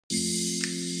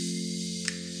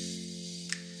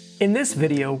In this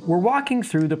video, we're walking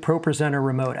through the ProPresenter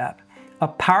Remote App, a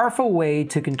powerful way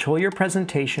to control your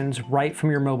presentations right from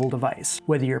your mobile device.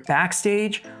 Whether you're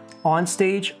backstage, on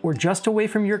stage, or just away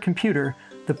from your computer,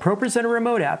 the ProPresenter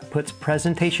Remote App puts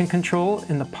presentation control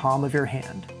in the palm of your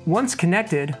hand. Once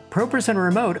connected, ProPresenter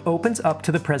Remote opens up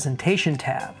to the Presentation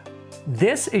tab.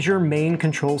 This is your main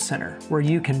control center, where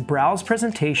you can browse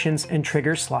presentations and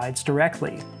trigger slides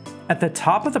directly. At the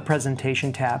top of the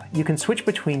Presentation tab, you can switch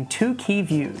between two key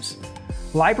views.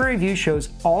 Library View shows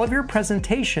all of your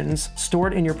presentations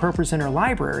stored in your ProPresenter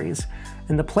libraries,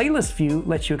 and the Playlist View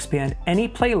lets you expand any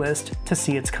playlist to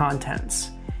see its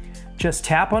contents. Just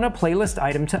tap on a playlist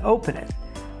item to open it,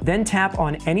 then tap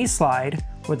on any slide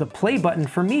or the play button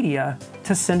for media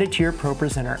to send it to your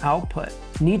ProPresenter output.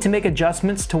 Need to make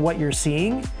adjustments to what you're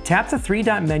seeing? Tap the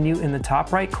three-dot menu in the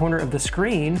top right corner of the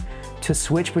screen to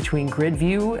switch between Grid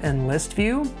View and List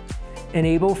View.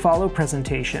 Enable Follow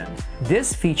Presentation.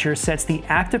 This feature sets the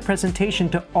active presentation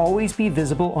to always be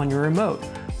visible on your remote,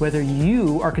 whether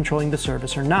you are controlling the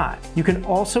service or not. You can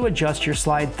also adjust your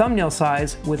slide thumbnail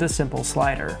size with a simple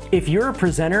slider. If you're a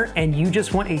presenter and you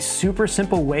just want a super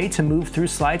simple way to move through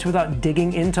slides without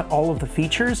digging into all of the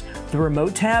features, the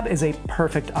Remote tab is a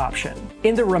perfect option.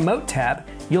 In the Remote tab,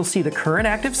 you'll see the current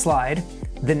active slide,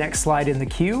 the next slide in the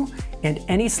queue, and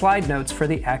any slide notes for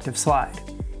the active slide.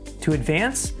 To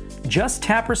advance, just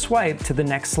tap or swipe to the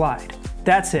next slide.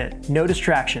 That's it, no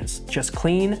distractions, just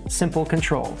clean, simple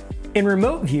control. In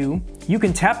Remote View, you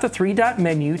can tap the three-dot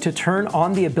menu to turn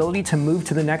on the ability to move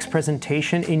to the next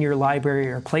presentation in your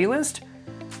library or playlist,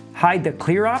 hide the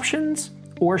clear options,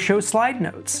 or show slide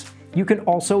notes. You can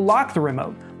also lock the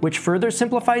remote, which further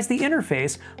simplifies the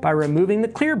interface by removing the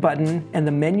clear button and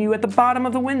the menu at the bottom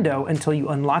of the window until you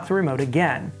unlock the remote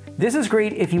again. This is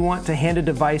great if you want to hand a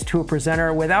device to a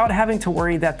presenter without having to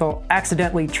worry that they'll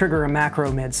accidentally trigger a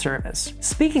macro mid-service.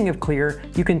 Speaking of clear,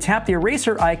 you can tap the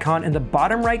eraser icon in the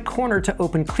bottom right corner to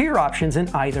open clear options in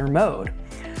either mode.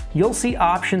 You'll see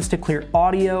options to clear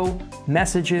audio,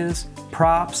 messages,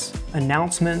 props,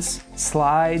 announcements,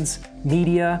 slides,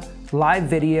 media, live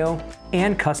video,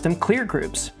 and custom clear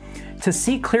groups. To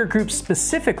see clear groups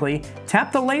specifically,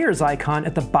 tap the layers icon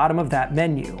at the bottom of that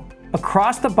menu.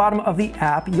 Across the bottom of the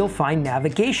app, you'll find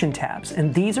navigation tabs,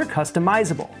 and these are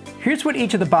customizable. Here's what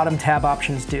each of the bottom tab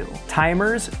options do.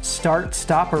 Timers, start,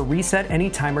 stop, or reset any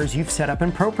timers you've set up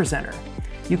in ProPresenter.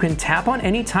 You can tap on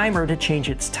any timer to change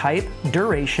its type,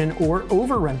 duration, or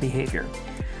overrun behavior.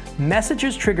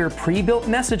 Messages trigger pre-built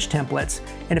message templates,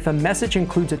 and if a message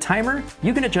includes a timer,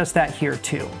 you can adjust that here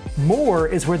too. More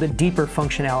is where the deeper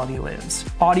functionality lives.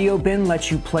 Audio Bin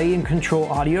lets you play and control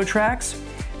audio tracks.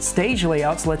 Stage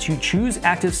Layouts lets you choose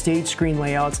active stage screen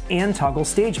layouts and toggle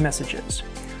stage messages.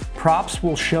 Props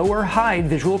will show or hide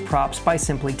visual props by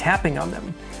simply tapping on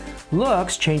them.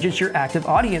 Looks changes your active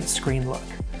audience screen look.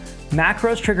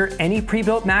 Macros trigger any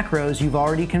pre-built macros you've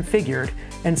already configured,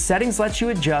 and Settings lets you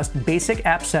adjust basic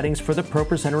app settings for the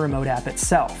ProPresenter Remote App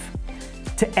itself.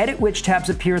 To edit which tabs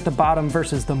appear at the bottom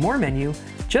versus the More menu,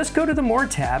 just go to the More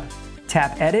tab,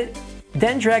 tap Edit,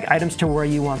 then drag items to where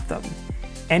you want them.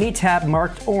 Any tab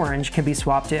marked orange can be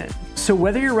swapped in. So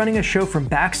whether you're running a show from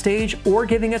backstage or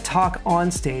giving a talk on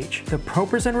stage, the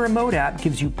ProPresenter Remote App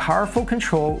gives you powerful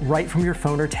control right from your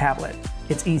phone or tablet.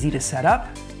 It's easy to set up,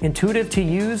 intuitive to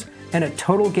use, and a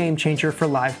total game changer for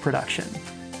live production.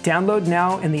 Download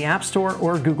now in the App Store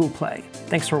or Google Play.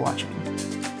 Thanks for watching.